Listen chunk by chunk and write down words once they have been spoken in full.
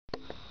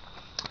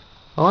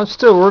Well, I'm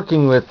still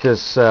working with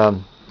this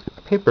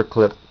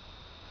paperclip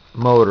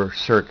motor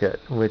circuit,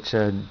 which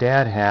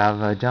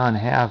John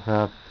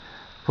have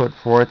put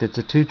forth. It's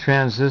a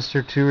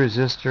 2-transistor,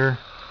 2-resistor,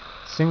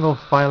 single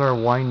filar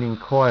winding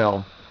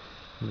coil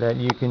that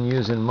you can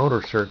use in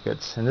motor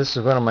circuits. And this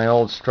is one of my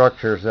old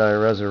structures that I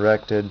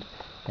resurrected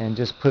and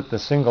just put the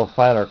single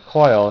filar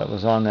coil that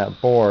was on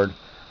that board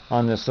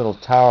on this little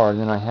tower, and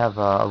then I have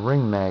a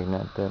ring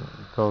magnet that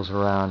goes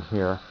around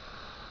here,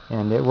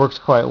 and it works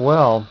quite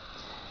well.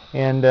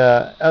 And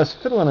I was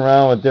fiddling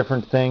around with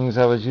different things.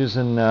 I was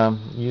using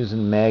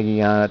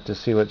Maggie on it to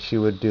see what she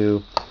would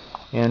do,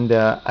 and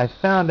I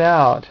found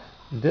out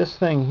this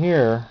thing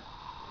here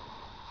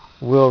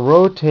will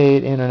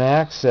rotate in an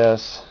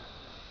axis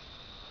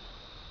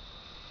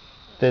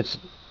that's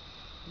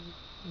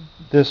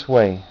this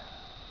way.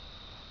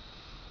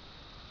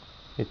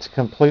 It's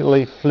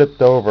completely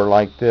flipped over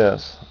like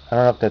this. I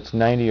don't know if that's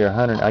 90 or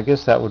 100. I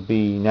guess that would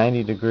be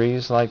 90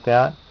 degrees like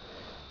that.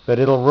 But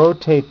it'll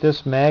rotate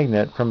this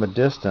magnet from a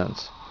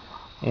distance.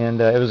 And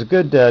it was a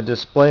good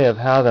display of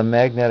how the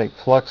magnetic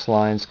flux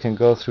lines can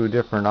go through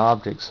different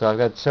objects. So I've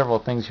got several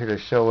things here to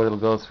show what it'll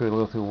go through.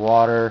 It'll go through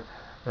water,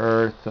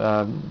 earth,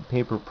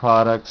 paper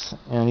products,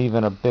 and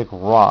even a big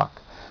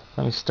rock.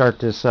 Let me start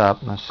this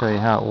up and I'll show you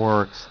how it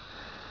works.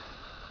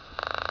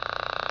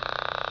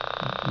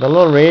 The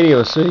little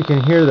radio, so you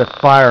can hear the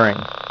firing,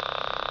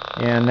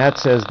 and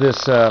that's as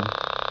this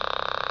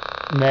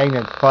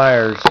magnet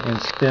fires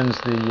and spins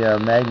the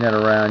magnet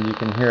around. You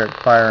can hear it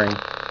firing.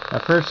 Now,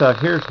 first off,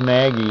 here's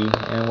Maggie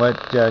and what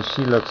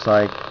she looks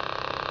like,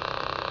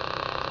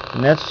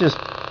 and that's just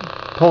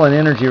pulling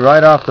energy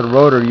right off the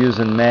rotor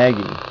using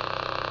Maggie.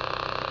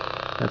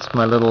 That's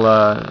my little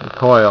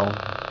coil.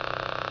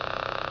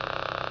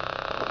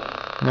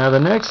 Now, the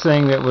next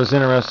thing that was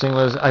interesting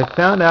was I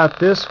found out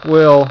this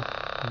will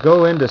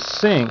go into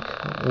sync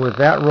with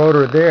that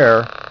rotor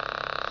there,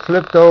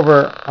 flipped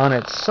over on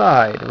its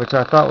side, which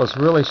I thought was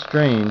really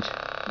strange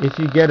if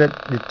you get it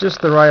at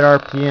just the right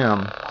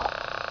RPM.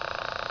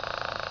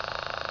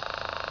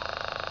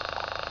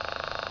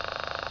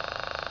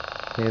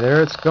 Okay,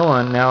 there it's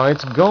going. Now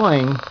it's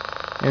going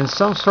in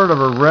some sort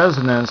of a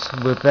resonance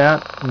with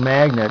that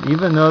magnet.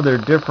 Even though they're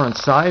different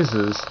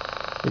sizes,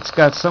 it's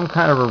got some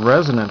kind of a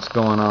resonance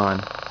going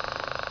on.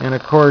 And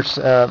of course,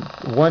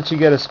 once you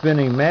get a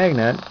spinning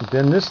magnet,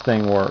 then this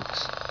thing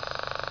works.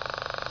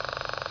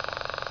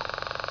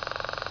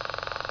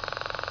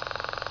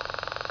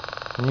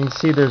 And you can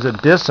see there's a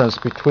distance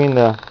between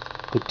the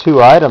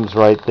two items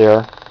right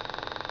there.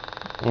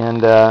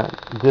 And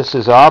this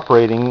is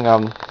operating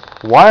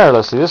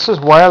wirelessly. This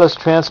is wireless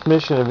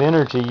transmission of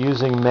energy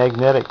using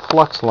magnetic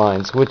flux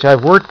lines, which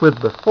I've worked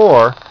with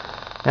before,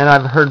 and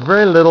I've heard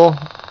very little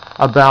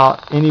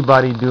about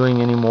anybody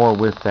doing any more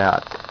with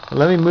that.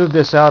 Let me move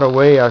this out a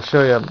way. I'll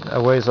show you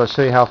a ways. I'll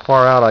show you how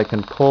far out I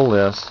can pull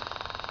this.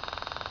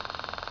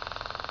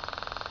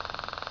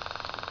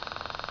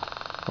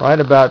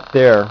 Right about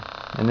there,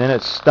 and then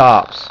it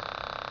stops.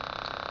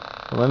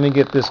 So let me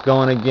get this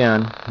going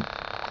again.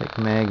 Take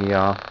Maggie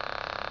off.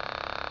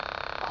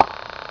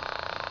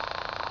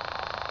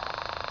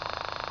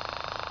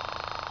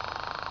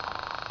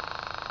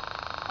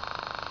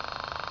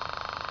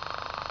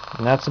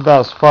 And that's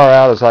about as far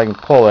out as I can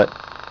pull it.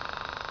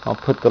 I'll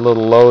put the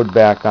little load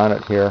back on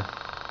it here.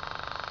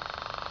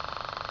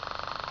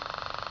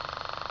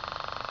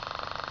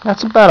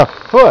 That's about a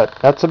foot.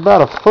 That's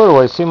about a foot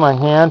away. See my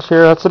hand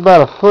here? That's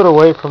about a foot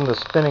away from the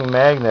spinning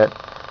magnet.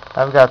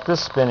 I've got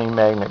this spinning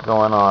magnet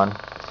going on.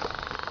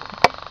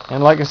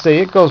 And like I say,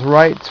 it goes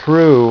right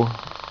through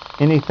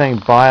anything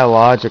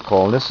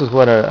biological. This is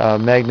what a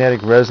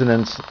magnetic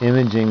resonance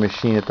imaging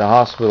machine at the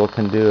hospital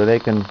can do. They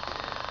can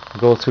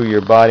go through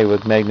your body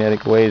with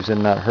magnetic waves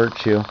and not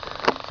hurt you.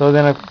 So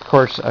then, of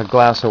course, a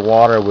glass of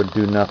water would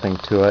do nothing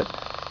to it.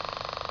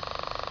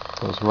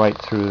 Goes right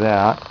through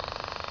that.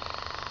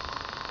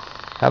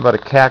 How about a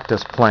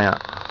cactus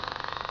plant?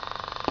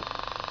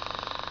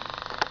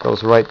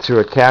 Goes right through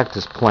a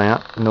cactus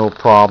plant, no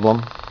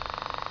problem.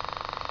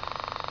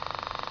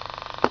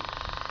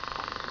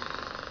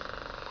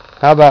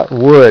 How about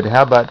wood?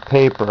 How about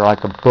paper,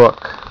 like a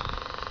book?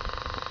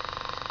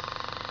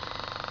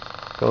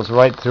 Goes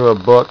right through a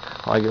book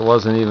like it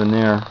wasn't even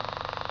there.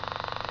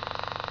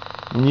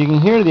 And you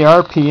can hear the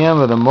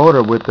RPM of the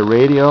motor with the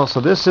radio, so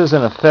this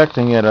isn't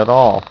affecting it at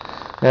all.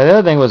 Now, the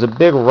other thing was a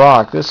big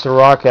rock. This is a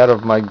rock out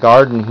of my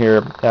garden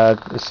here.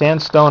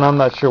 Sandstone, I'm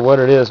not sure what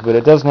it is, but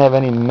it doesn't have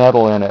any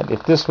metal in it.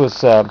 If this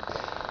was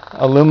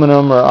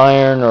aluminum or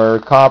iron or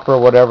copper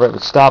or whatever, it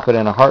would stop it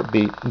in a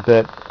heartbeat.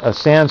 But a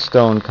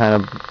sandstone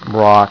kind of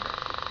rock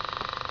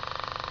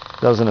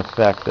doesn't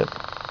affect it.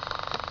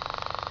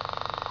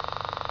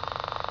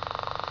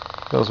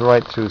 Goes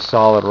right through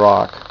solid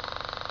rock.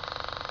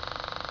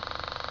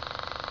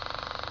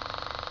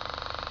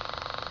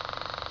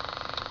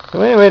 So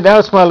anyway, that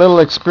was my little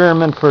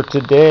experiment for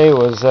today,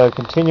 was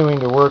continuing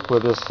to work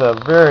with this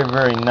very,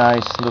 very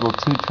nice little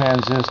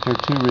 2-transistor,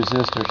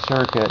 2-resistor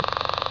circuit.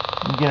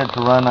 You get it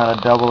to run on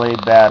a AA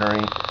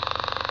battery.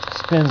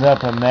 Spins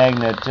up a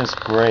magnet just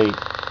great.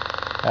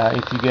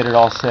 if you get it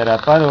all set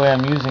up. By the way,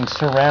 I'm using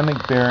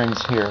ceramic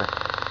bearings here,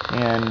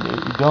 and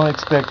you don't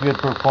expect good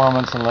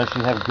performance unless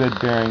you have good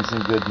bearings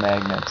and good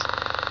magnets.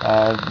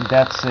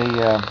 That's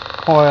a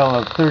coil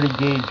of 30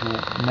 gauge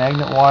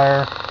magnet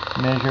wire,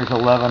 measures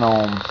 11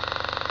 ohms.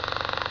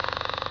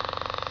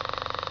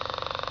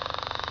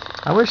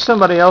 I wish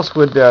somebody else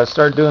would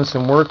start doing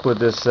some work with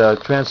this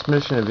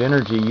transmission of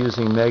energy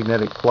using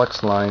magnetic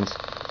flux lines,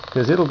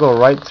 because it'll go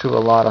right through a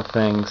lot of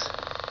things.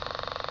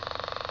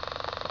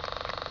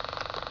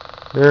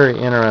 Very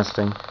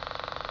interesting.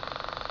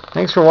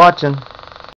 Thanks for watching.